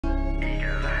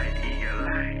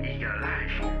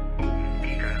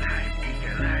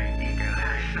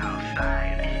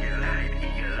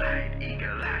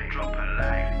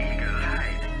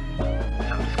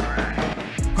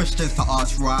questions to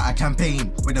ask throughout a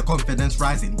campaign with the confidence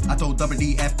rising. I told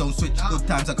WDF don't switch, good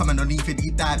times are coming on even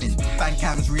deep diving. Fan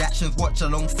cams, reactions, watch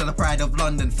along, still the pride of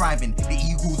London thriving. The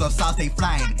Eagles of South, they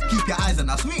flying. Keep your eyes on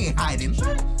us, we ain't hiding.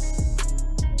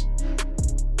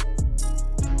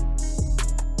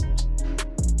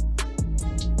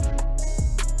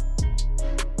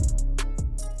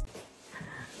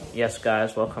 Yes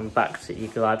guys, welcome back to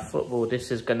Eagle Eyed Football. This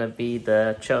is going to be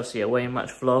the Chelsea away match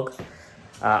vlog.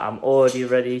 I'm already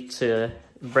ready to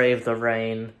brave the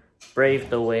rain,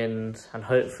 brave the wind, and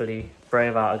hopefully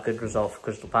brave out a good result for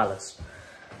Crystal Palace.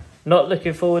 Not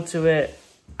looking forward to it.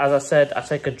 As I said, I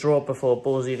take a draw before a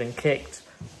ball's even kicked,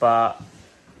 but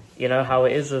you know how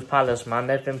it is with Palace, man.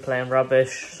 They've been playing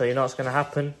rubbish, so you know what's going to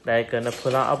happen. They're going to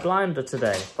pull out a blinder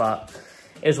today, but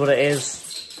it is what it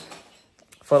is.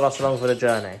 Follow us along for the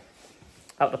journey.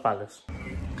 Up the Palace.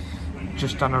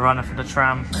 Just done a runner for the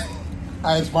tram.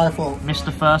 It's my fault. Missed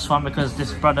the first one because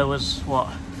this brother was, what,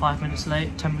 5 minutes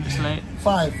late? 10 minutes late?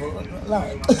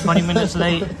 20 minutes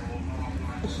late.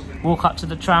 Walk up to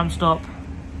the tram stop.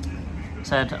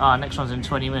 Said, next one's in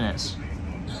 20 minutes.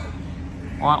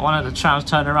 One of the trams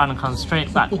turned around and comes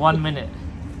straight back. 1 minute.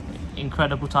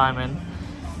 Incredible timing.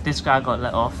 This guy got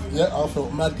let off. Yeah, I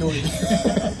felt mad guilty.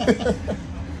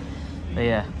 But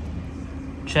yeah,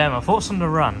 Chairman, thoughts on the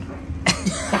run?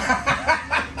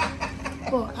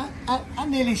 Well, I'm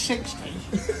nearly 60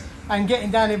 and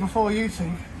getting down here before you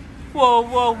two. Whoa,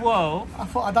 whoa, whoa. I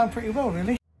thought I'd done pretty well,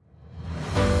 really.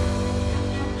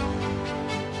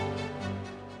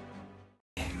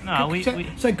 No,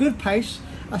 So good pace.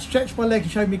 I stretched my leg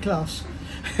and showed me class.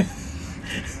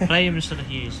 Play him instead of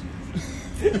Hughes.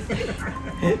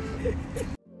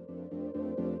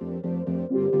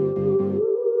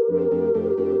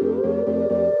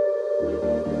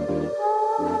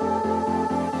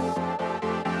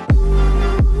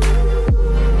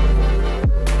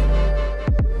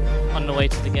 On the way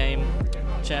to the game,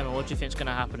 Chairman, what do you think is going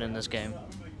to happen in this game?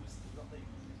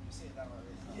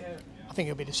 I think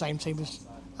it'll be the same team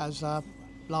as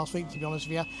last week, to be honest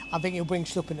with you. I think he'll bring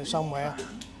Schlupp into somewhere.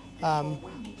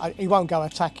 He won't go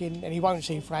attacking, and he won't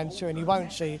see França, and he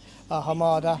won't see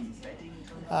Hamada.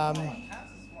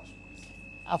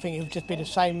 I think it'll just be the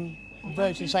same,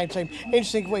 virtually the same team.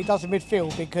 Interesting what he does in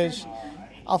midfield, because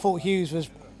I thought Hughes was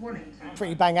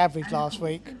pretty bang average last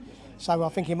week. So I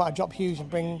think he might drop Hughes and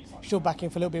bring Schlupp back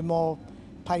in for a little bit more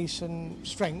pace and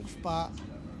strength, but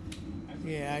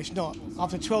yeah, it's not.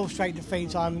 After 12 straight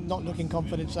defeats, I'm not looking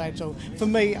confident today at all. For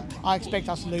me, I expect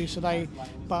us to lose today,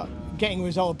 but getting a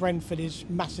result at Brentford is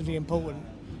massively important.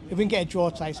 If we can get a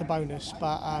draw today, it's a bonus.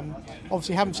 But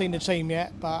obviously, haven't seen the team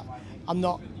yet, but I'm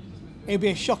not. It'll be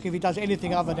a shock if he does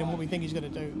anything other than what we think he's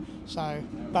going to do. So,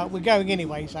 but we're going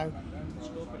anyway. So,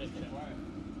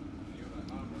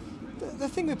 the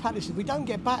thing with Palace is we don't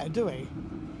get battered, do we?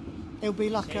 It'll be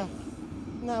like a.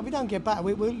 No, we don't get battered.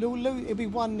 We'll lose. It'll be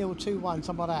 1-0, 2-1,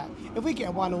 something like that. If we get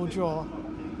a 1-1 draw,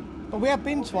 but we have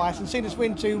been twice and seen us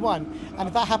win 2-1, and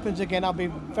if that happens again, I'll be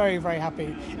very, very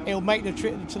happy. It'll make the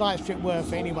trip, tonight's trip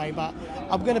worth it anyway. But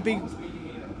I'm going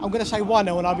to say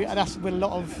 1-0, and that's with a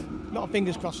lot of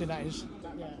fingers crossing. That is.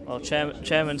 Yeah. Well,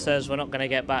 Chairman says we're not going to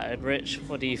get battered. Rich,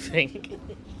 what do you think?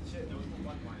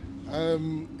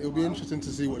 It'll be interesting to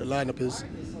see what the lineup is.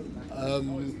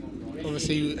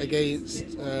 Obviously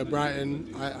against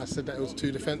Brighton, I said that it was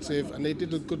too defensive, and they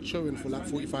did a good showing for like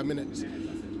 45 minutes.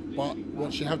 But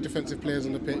once you have defensive players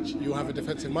on the pitch, you'll have a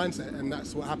defensive mindset, and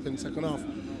that's what happened second half.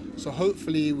 So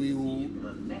hopefully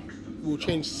we'll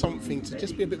change something to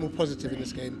just be a bit more positive in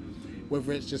this game,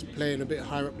 whether it's just playing a bit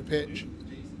higher up the pitch.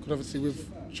 Because obviously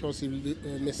with Chelsea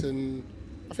missing,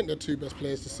 I think they're two best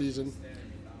players this season.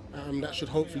 That should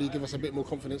hopefully give us a bit more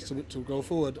confidence to go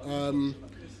forward.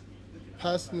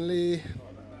 Personally,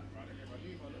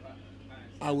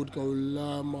 I would go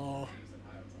Lerma.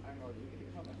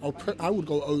 I would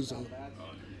go Ozil,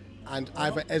 and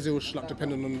either Eze or Schlupp,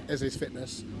 depending on Eze's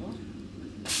fitness.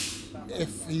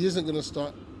 If he isn't going to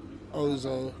start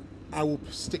Ozil, I will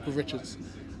stick with Richards.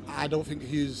 I don't think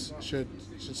Hughes should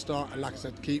start, and like I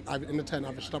said, keep either in the 10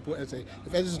 either Schlupp or Eze.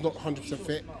 If Eze is not 100%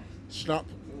 fit, Schlupp.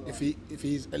 If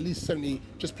he's at least 70,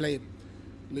 just play him.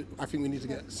 I think we need to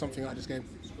get something out of this game.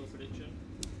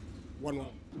 1-1.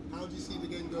 How do you see the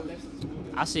game going?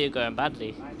 I see it going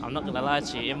badly. I'm not going to lie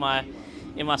to you.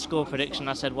 In my score prediction,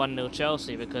 I said 1-0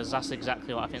 Chelsea, because that's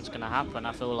exactly what I think is going to happen.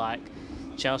 I feel like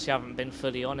Chelsea haven't been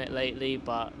fully on it lately,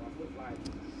 but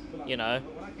you know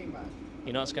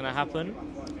what's going to happen?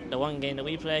 The one game that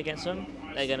we play against them,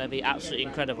 they're going to be absolutely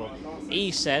incredible.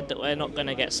 He said that we're not going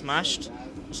to get smashed.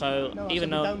 So no, even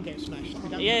though don't get smashed.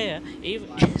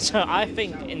 So I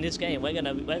think in this game we're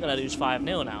gonna lose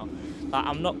 5-0 now. Like,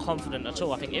 I'm not confident at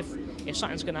all. I think if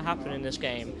something's going to happen in this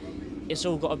game, it's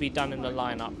all got to be done in the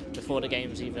lineup before the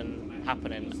game's even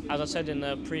happening. As I said in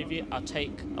the preview, I'll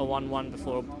take a 1-1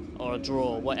 before, or a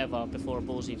draw, whatever, before a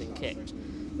ball's even kicked.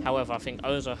 However, I think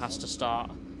Ozil has to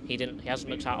start. He hasn't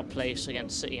looked out of place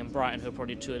against City and Brighton, who are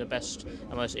probably two of the best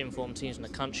and most informed teams in the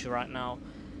country right now.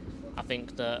 I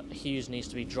think that Hughes needs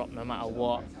to be dropped no matter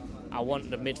what. I want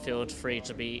the midfield three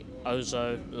to be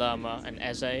Ozil, Lerma and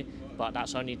Eze, but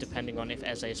that's only depending on if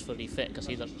Eze is fully fit, because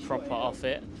he looked proper off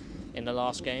it in the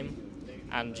last game.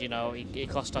 And, you know, he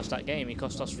cost us that game. He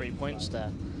cost us 3 points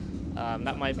there.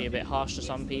 That might be a bit harsh to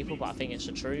some people, but I think it's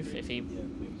the truth. If he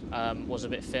was a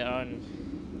bit fitter, and,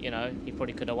 you know, he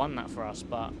probably could have won that for us.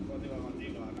 But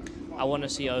I want to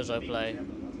see Ozil play.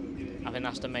 I think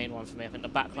that's the main one for me. I think the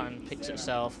back line picks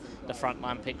itself, the front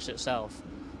line picks itself.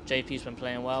 JP's been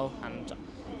playing well, and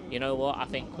you know what? I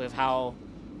think with how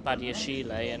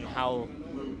Badiashile and how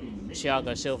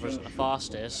Thiago Silva isn't the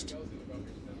fastest,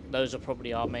 those are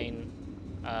probably our main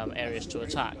areas to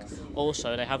attack.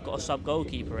 Also, they have got a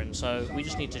sub-goalkeeper in, so we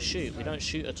just need to shoot. We don't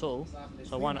shoot at all,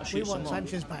 so why not shoot some more? We want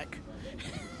Sanchez back.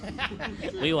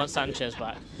 We want Sanchez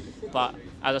back. But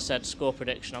as I said, score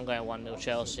prediction, I'm going 1-0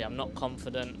 Chelsea. I'm not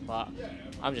confident, but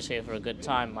I'm just here for a good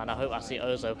time, man. I hope I see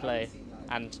Ozil play,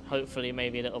 and hopefully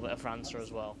maybe a little bit of França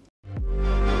as well.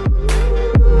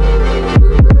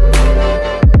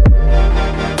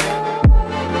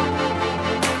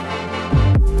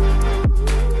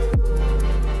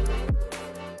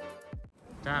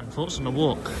 Dan, thoughts on the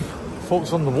walk?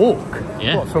 Thoughts on the walk?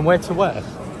 Yeah. What, from where to where?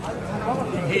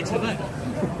 From here to there.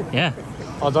 Yeah.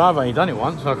 I've only done it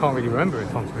once, so I can't really remember it,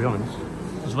 to be honest.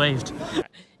 It was waved.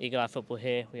 Eagle Eye Football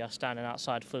here. We are standing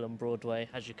outside Fulham Broadway.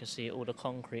 As you can see, all the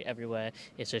concrete everywhere.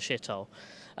 It's a shithole.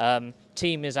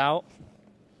 Team is out.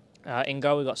 In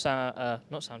goal, we got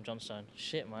not Sam Johnstone.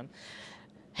 Shit, man.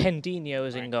 Hendinho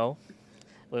is in goal.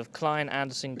 With Klein,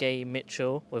 Anderson, Gay,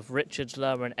 Mitchell. With Richards,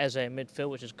 Lerma and Eze in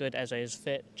midfield, which is good. Eze is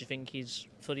fit. Do you think he's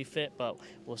fully fit? But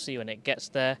we'll see when it gets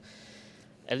there.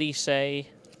 Elise,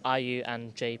 Ayew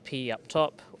and JP up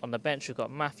top. On the bench, we've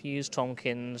got Matthews,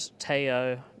 Tompkins,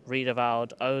 Teo,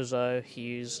 Riedewald, Ozil,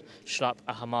 Hughes, Schlupp,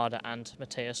 Ahamada and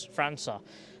Matheus França.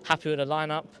 Happy with the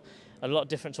lineup. A lot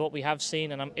different to what we have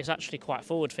seen, and it's actually quite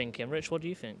forward thinking. Rich, what do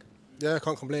you think? Yeah, I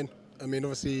can't complain. I mean,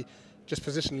 obviously, just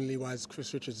positionally wise,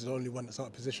 Chris Richards is the only one that's out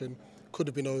of position. Could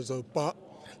have been Ozil, but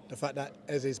the fact that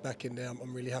Eze's back in there,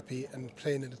 I'm really happy, and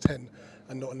playing in the 10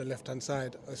 and not on the left-hand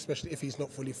side, especially if he's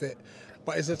not fully fit.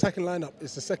 But it's an attacking lineup.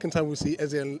 It's the second time we see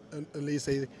Eze and Elise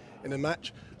in a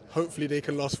match. Hopefully they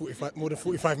can last more than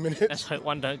 45 minutes. Let's hope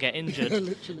one don't get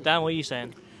injured. Dan, what are you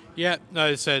saying? Yeah, no,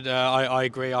 as I said, I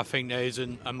agree. I think there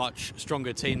isn't a much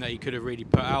stronger team that he could have really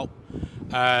put out.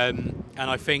 And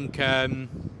I think...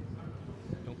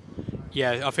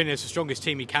 yeah, I think it's the strongest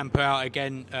team he can put out.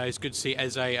 Again, it's good to see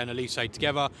Eze and Elise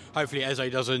together. Hopefully Eze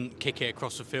doesn't kick it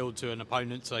across the field to an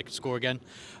opponent so they can score again.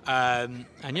 And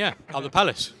yeah, up the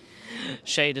Palace.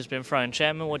 Shade has been thrown.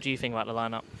 Chairman, what do you think about the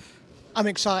lineup? I'm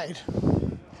excited.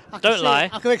 Don't lie.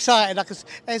 I'm excited.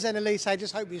 Eze and Elise, I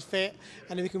just hope he's fit,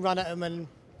 and then we can run at him, and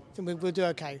we'll do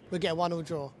okay. We'll get a 1-1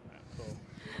 draw. Cool.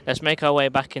 Let's make our way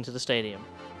back into the stadium.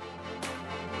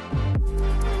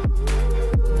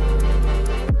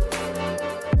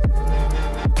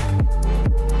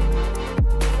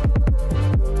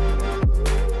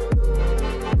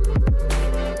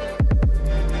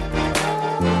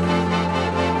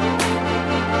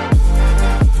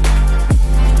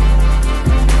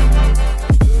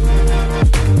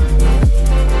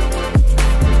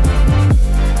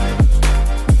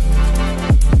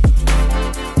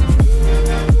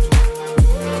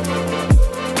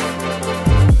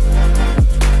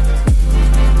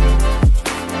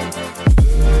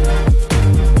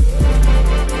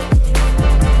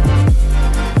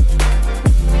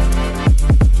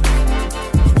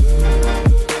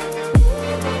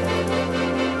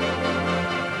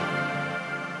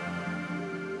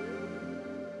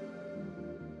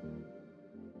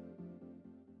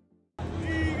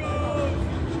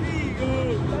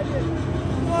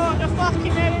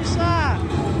 Fucking hell is that?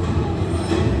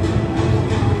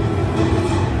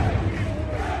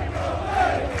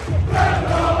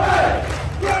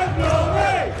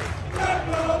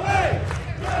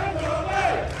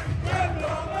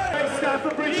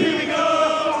 Stamford Bridge, here we go.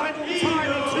 Final time in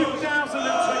 2023.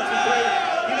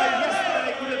 You know,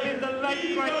 yesterday would have been the late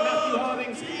great Matthew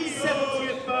Harding's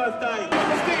 70th birthday.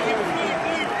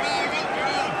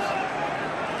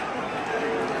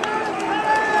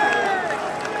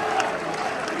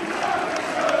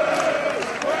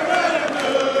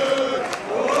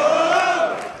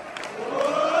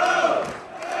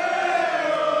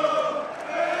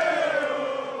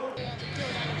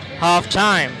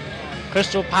 Half-time.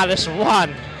 Crystal Palace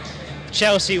 1.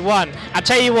 Chelsea 1. I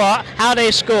tell you what, how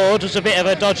they scored was a bit of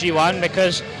a dodgy one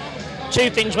because two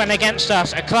things went against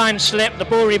us. A Klein slip, the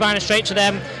ball rebounded straight to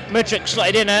them. Mudryk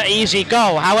slotted in an easy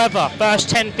goal. However, first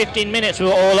 10-15 minutes we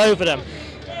were all over them.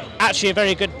 Actually a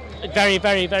very good,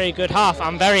 very good half.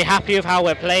 I'm very happy with how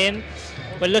we're playing.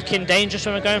 We're looking dangerous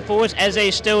when we're going forwards.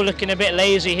 Eze's still looking a bit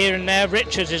lazy here and there.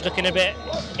 Richards is looking a bit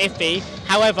iffy.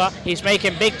 However, he's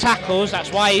making big tackles.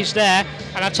 That's why he's there.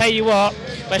 And I tell you what,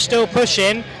 we're still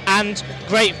pushing. And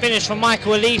great finish from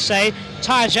Michael Elise.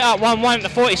 Ties it up 1-1 at the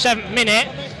 47th minute.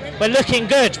 We're looking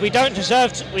good. We don't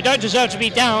deserve to be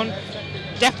down.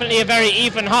 Definitely a very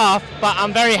even half. But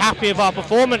I'm very happy with our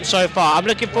performance so far. I'm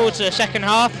looking forward to the second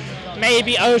half.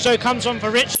 Maybe Ozo comes on for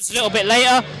Richards a little bit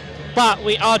later. But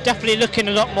we are definitely looking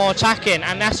a lot more attacking,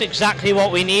 and that's exactly what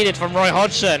we needed from Roy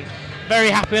Hodgson. Very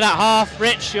happy with that half.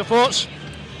 Rich, your thoughts?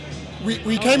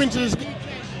 We came into this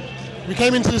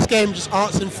game just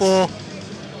asking for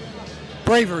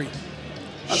bravery.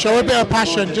 Show a bit of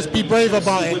passion, just be brave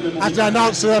about it. As the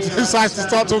announcer decides to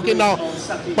start talking now.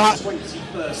 But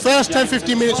first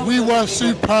 10-15 minutes we were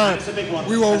superb.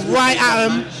 We were right at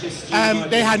them.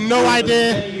 They had no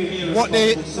idea what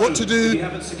to do.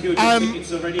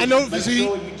 And obviously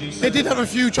they did have a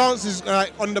few chances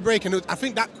on the break, and I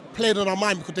think that played on our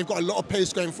mind because they've got a lot of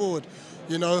pace going forward.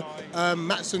 You know,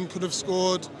 Matson could have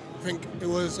scored. I think it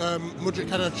was Mudryk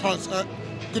had a chance.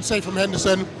 Good save from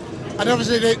Henderson. And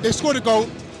obviously they scored a goal.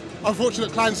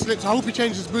 Unfortunate Klein slipped. I hope he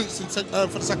changed his boots for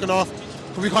the second half.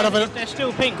 We can't have a... They're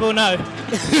still pink or no?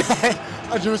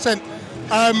 100%.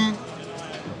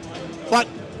 But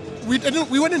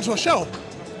we went into a shell.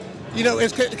 You know,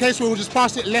 it's a case where we just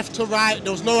passed it left to right.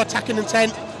 There was no attacking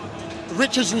intent.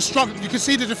 Richards was struggling. You could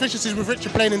see the deficiencies with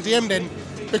Richard playing in DM then,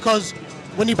 because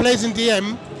when he plays in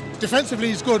DM, defensively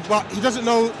he's good, but he doesn't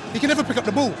know, he can never pick up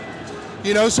the ball.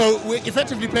 You know, so we're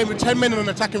effectively playing with 10 men on an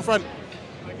attack in front.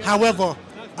 However,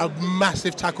 a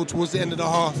massive tackle towards the end of the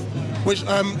half, which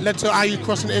led to Ayew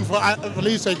crossing it in for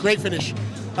Elise. Great finish.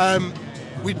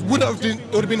 It would have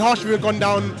been harsh if we had gone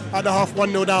down at the half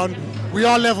 1-0 down. We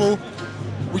are level.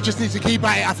 We just need to keep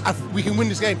at it. We can win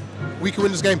this game. We can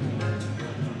win this game.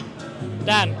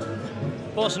 Dan,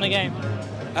 thoughts on the game?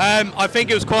 I think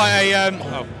it was quite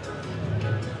a.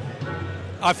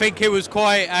 I think it was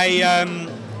quite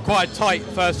a tight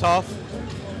first half.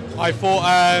 I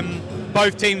thought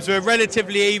both teams were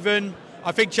relatively even.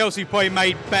 I think Chelsea probably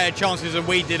made better chances than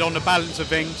we did on the balance of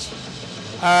things.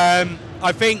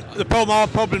 I think our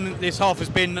problem this half has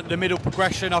been the middle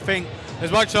progression. I think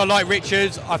as much as I like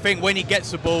Richards, I think when he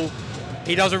gets the ball,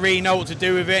 he doesn't really know what to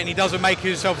do with it, and he doesn't make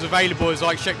himself as available as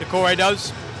like Sheikh Doucouré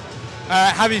does.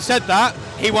 Having said that,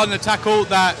 he won the tackle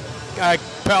that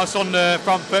put us on the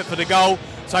front foot for the goal.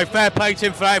 So fair play to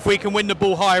him for that. If we can win the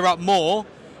ball higher up more,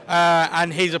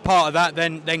 and he's a part of that,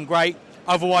 then great.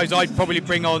 Otherwise, I'd probably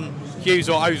bring on Hughes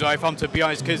or Ozo, if I'm to be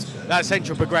honest, because that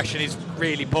central progression is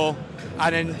really poor.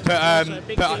 And then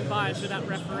big bias with that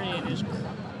referee in his.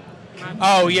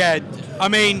 Oh yeah, I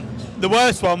mean the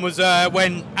worst one was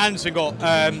when Anderson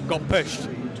got pushed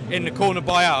in the corner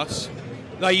by us.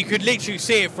 Like you could literally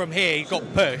see it from here. He got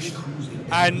pushed,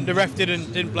 and the ref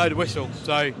didn't blow the whistle.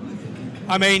 So,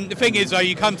 I mean the thing is though,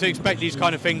 you come to expect these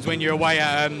kind of things when you're away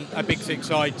at a Big Six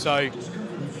side. So,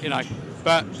 you know,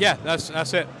 but yeah, that's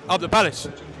it. Up the Palace,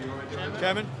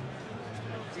 Chairman.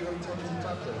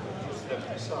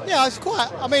 Yeah, it's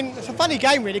a funny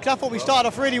game really, because I thought we started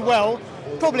off really well,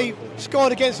 probably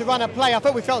scored against the run of play. I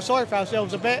thought we felt sorry for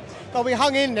ourselves a bit, but we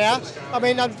hung in there. I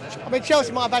mean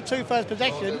Chelsea might have had 2 first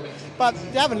possession, but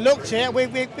they haven't looked it.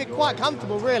 We're quite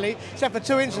comfortable really, except for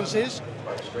 2 instances.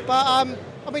 But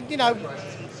I mean, you know,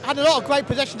 had a lot of great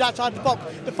possessions outside the box.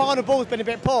 The final ball's been a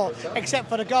bit poor, except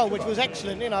for the goal, which was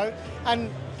excellent, you know. And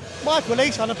Michael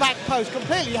Elise on the back post,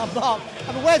 completely unmarked.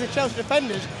 I mean, where's the Chelsea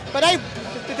defenders? But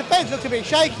the defence looks a bit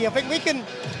shaky. I think we can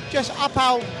just up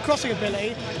our crossing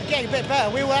ability and get a bit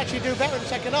better. We will actually do better in the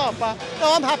second half. But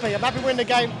no, I'm happy. I'm happy to win the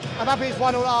game. I'm happy it's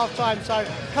 1-0 at half time. So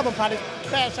come on, Palace,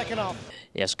 better second half.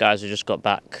 Yes, guys, we just got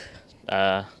back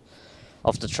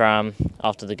off the tram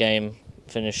after the game.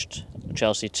 Finished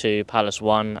Chelsea 2, Palace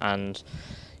 1, and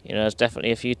you know there's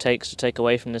definitely a few takes to take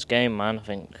away from this game, man. I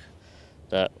think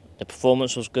that the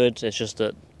performance was good. It's just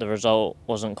that the result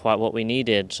wasn't quite what we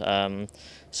needed.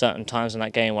 Certain times in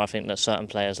that game where I think that certain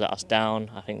players let us down.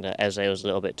 I think that Eze was a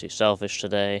little bit too selfish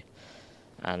today,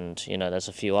 and you know there's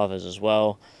a few others as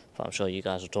well. But I'm sure you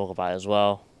guys will talk about it as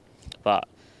well. But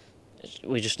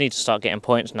we just need to start getting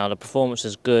points now. The performance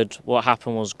is good. What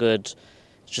happened was good.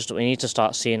 It's just that we need to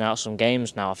start seeing out some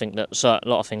games now. I think that a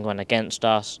lot of things went against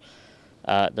us.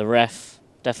 The ref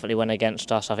definitely went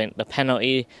against us. I think the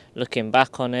penalty, looking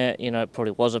back on it, you know, it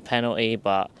probably was a penalty,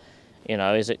 but you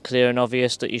know, is it clear and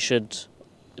obvious that you should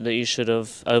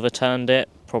have overturned it?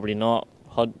 Probably not.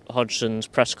 Hodgson's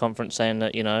press conference saying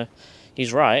that, you know,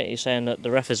 he's right. He's saying that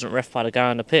the ref isn't ref by the guy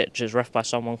on the pitch, it's ref by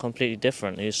someone completely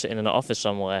different who's sitting in an office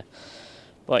somewhere.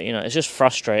 But you know, it's just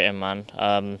frustrating, man.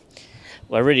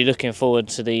 We're really looking forward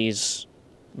to this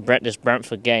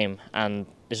Brentford game, and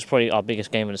this is probably our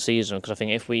biggest game of the season, because I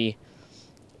think if we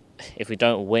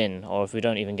don't win, or if we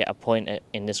don't even get a point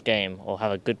in this game or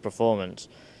have a good performance,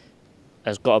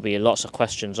 there's got to be lots of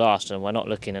questions asked, and we're not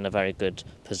looking in a very good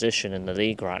position in the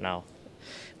league right now.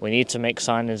 We need to make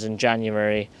signings in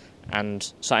January, and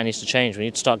something needs to change. We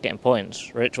need to start getting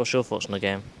points. Rich, what's your thoughts on the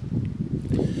game?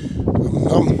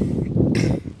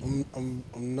 I'm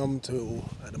numb to it all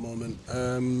at the moment.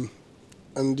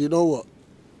 And you know what?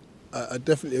 I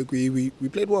definitely agree. We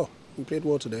played well. We played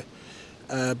well today.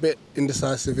 A bit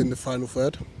indecisive in the final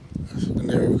third. That's an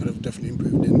area we could have definitely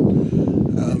improved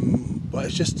in. But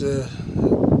it's just the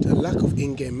lack of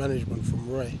in-game management from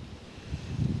Roy.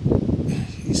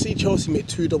 You see Chelsea make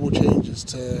 2 double changes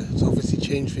to obviously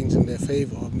change things in their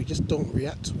favour, and we just don't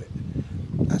react to it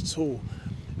at all.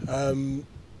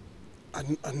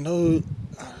 I know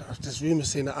there's rumours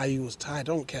saying that Ayew was tired.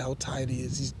 I don't care how tired he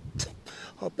is. He's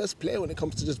our best player when it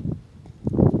comes to just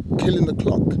killing the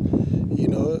clock. You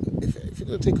know, if you're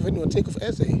going to take off anyone, take off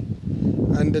Eze.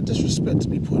 And the disrespect to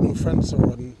be putting on França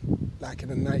on like in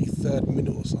the 93rd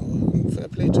minute or so. And fair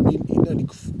play to him, he nearly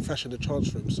fashioned a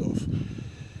chance for himself.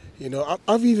 You know,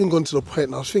 I've even gone to the point,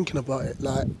 and I was thinking about it,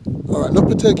 like, all right,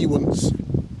 Lopetegui wants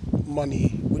money,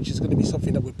 which is going to be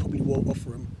something that we probably won't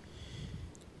offer him.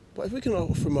 But if we can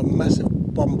offer him a massive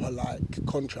bumper-like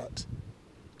contract,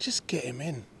 just get him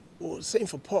in. Or same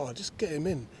for Potter, just get him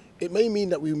in. It may mean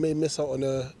that we may miss out on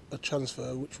a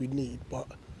transfer, which we need, but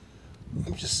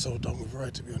I'm just so done with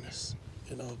Roy, to be honest.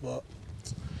 You know, but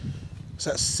it's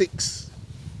like six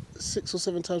or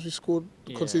 7 times we scored,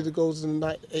 conceded goals in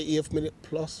the 80th minute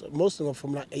plus. Most of them are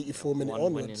from like 84 minute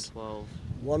onwards.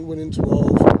 1 winning 12.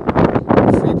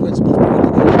 3 points above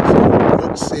the relegation,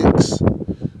 not 6.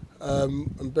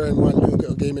 And bear in mind, we've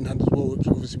got a game in hand as well, which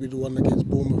obviously we the one against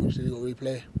Bournemouth, which they got to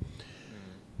replay.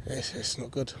 It's not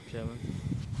good.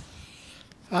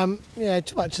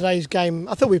 About today's game,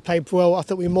 I thought we played well. I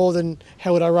thought we more than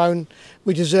held our own.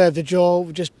 We deserved the draw.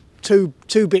 Just two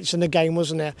bits in the game,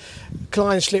 wasn't there?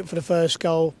 Klein slipped for the first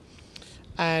goal,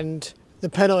 and the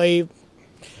penalty.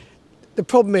 The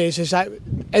problem is that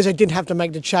Eze didn't have to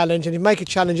make the challenge, and if you make a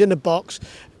challenge in the box,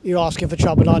 you're asking for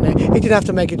trouble, aren't you? He didn't have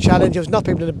to make a challenge. There was enough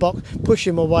people in the box, push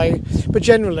him away. But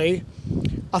generally,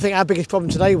 I think our biggest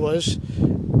problem today was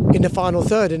in the final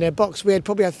third in their box. We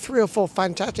probably had 3 or 4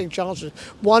 fantastic chances.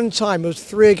 One time it was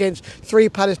 3 against 3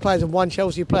 Palace players and 1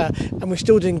 Chelsea player, and we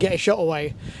still didn't get a shot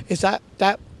away. It's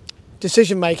that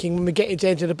decision making when we get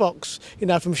into the box, you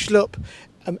know, from Schlupp,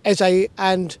 Eze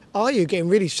and Ayew getting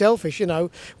really selfish, you know.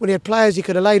 When he had players he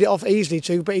could have laid it off easily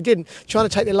to, but he didn't. Trying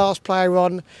to take the last player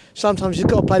on. Sometimes you've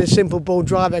got to play the simple ball,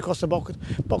 drive it across the box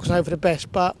and hope for the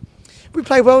best. But we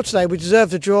played well today. We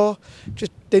deserved the draw.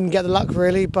 Just didn't get the luck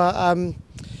really. But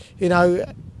you know,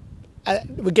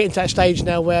 we're getting to that stage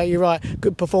now where you're right.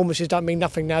 Good performances don't mean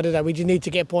nothing now, do they? We just need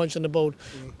to get points on the board.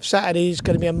 Saturday's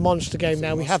going to be a monster game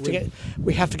now. We have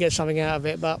to get something out of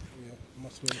it. But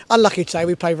unlucky today.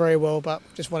 We played very well, but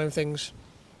just one of them things.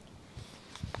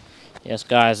 Yes,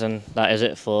 guys, and that is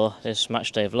it for this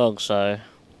matchday vlog. So,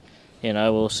 you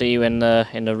know, we'll see you in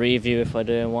the review if we're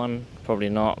doing one. Probably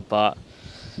not, but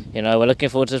you know, we're looking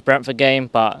forward to this Brentford game.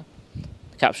 But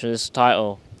the caption of this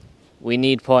title: we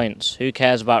need points. Who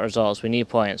cares about results? We need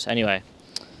points. Anyway,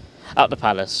 up the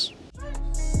Palace.